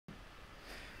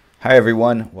Hi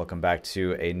everyone, welcome back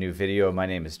to a new video. My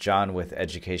name is John with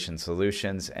Education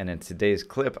Solutions, and in today's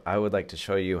clip I would like to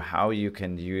show you how you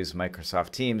can use Microsoft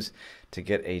Teams to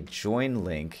get a join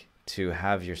link to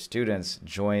have your students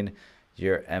join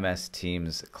your MS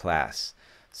Teams class.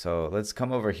 So let's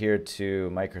come over here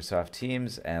to Microsoft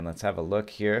Teams and let's have a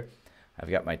look here. I've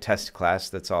got my test class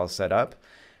that's all set up,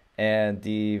 and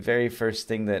the very first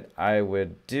thing that I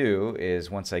would do is,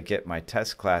 once I get my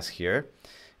test class here,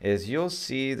 is you'll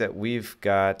see that we've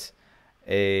got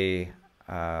a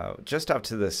just off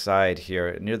to the side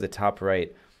here near the top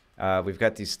right, we've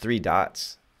got these three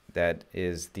dots. That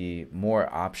is the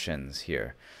more options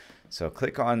here. So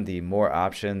click on the more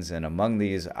options, and among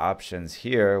these options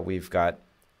here we've got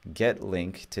get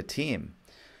link to team.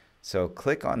 So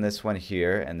click on this one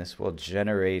here and this will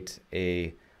generate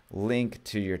a link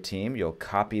to your team. You'll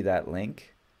copy that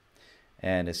link,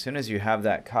 and as soon as you have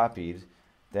that copied,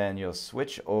 then you'll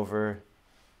switch over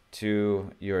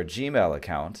to your Gmail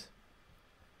account,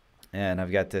 and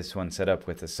I've got this one set up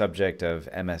with the subject of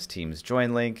MS Teams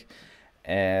join link,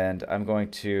 and I'm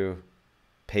going to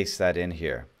paste that in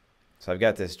here. So I've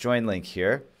got this join link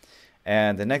here,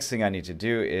 and the next thing I need to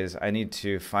do is I need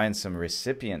to find some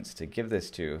recipients to give this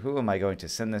to. Who am I going to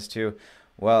send this to?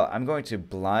 Well, I'm going to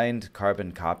blind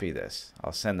carbon copy this.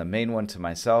 I'll send the main one to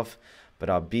myself, but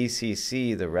I'll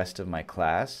BCC the rest of my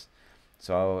class.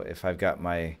 So if I've got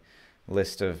my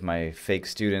list of my fake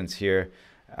students here,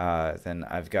 then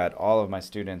I've got all of my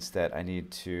students that I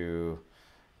need to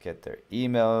get their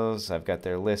emails. I've got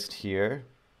their list here.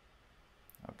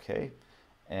 Okay,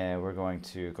 and we're going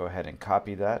to go ahead and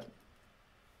copy that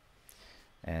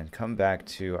and come back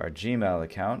to our Gmail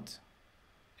account,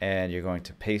 and you're going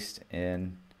to paste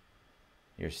in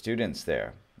your students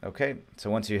there. Okay,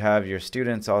 so once you have your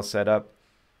students all set up,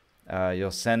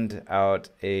 you'll send out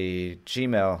an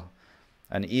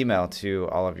email to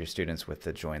all of your students with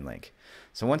the join link.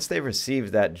 So once they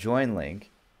receive that join link,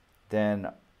 then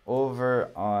over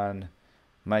on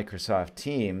Microsoft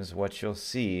Teams, what you'll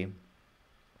see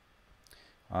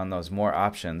on those more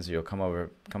options, you'll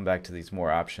come back to these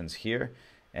more options here,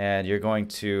 and you're going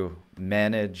to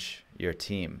manage your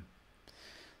team.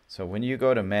 So when you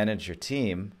go to manage your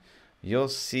team, you'll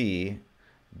see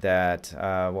that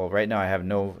well, right now I have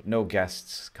no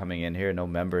guests coming in here, no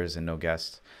members and no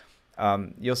guests.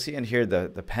 You'll see in here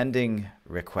the pending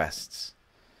requests.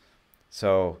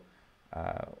 So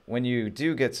when you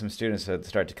do get some students that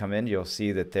start to come in, you'll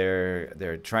see that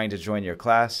they're trying to join your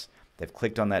class. They've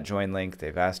clicked on that join link,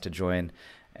 they've asked to join,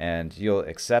 and you'll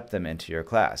accept them into your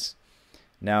class.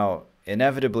 Now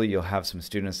inevitably you'll have some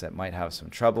students that might have some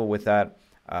trouble with that,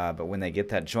 but when they get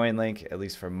that join link, at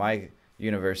least for my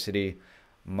university,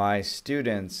 my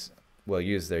students will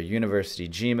use their university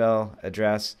Gmail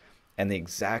address and the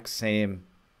exact same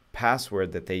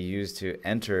password that they use to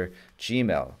enter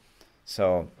Gmail.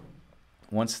 So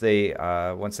once they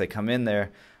come in there,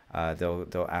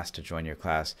 they'll ask to join your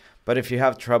class. But if you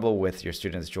have trouble with your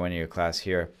students joining your class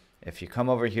here, if you come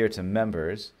over here to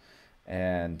members,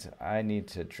 and I need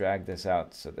to drag this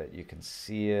out so that you can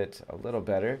see it a little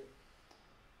better.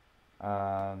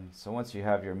 So once you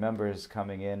have your members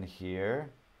coming in here,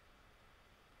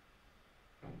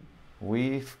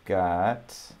 we've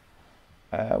got,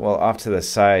 well, off to the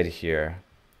side here,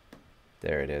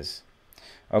 there it is.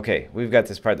 Okay, we've got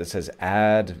this part that says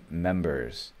add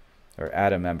members, or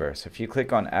add a member. So if you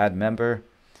click on add member,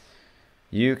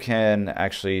 you can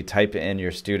actually type in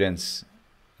your student's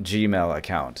Gmail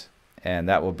account, and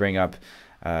that will bring up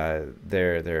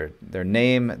their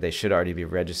name. They should already be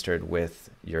registered with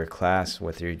your class,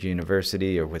 with your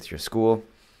university, or with your school.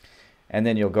 And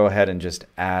then you'll go ahead and just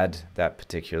add that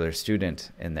particular student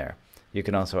in there. You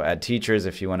can also add teachers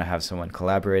if you want to have someone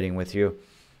collaborating with you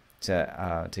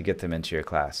to get them into your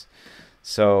class.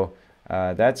 So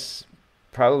that's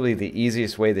probably the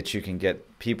easiest way that you can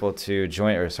get people to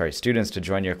join, or sorry, students to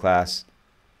join your class,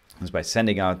 is by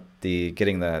sending out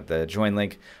getting the join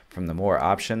link from the more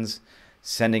options,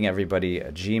 sending everybody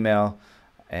a Gmail,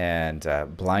 and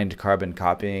blind carbon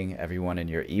copying everyone in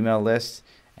your email list,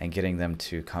 and getting them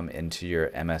to come into your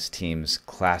MS Teams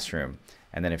classroom.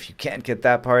 And then if you can't get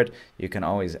that part, you can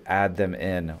always add them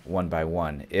in one by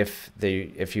one if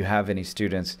you have any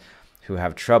students who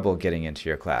have trouble getting into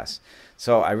your class.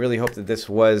 So I really hope that this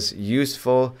was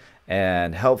useful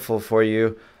and helpful for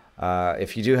you.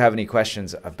 If you do have any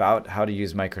questions about how to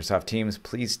use Microsoft Teams,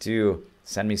 please do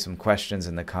send me some questions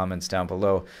in the comments down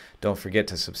below. Don't forget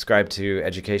to subscribe to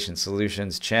Education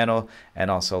Solutions channel and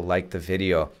also like the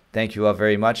video. Thank you all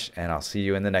very much, and I'll see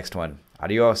you in the next one.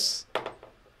 Adios.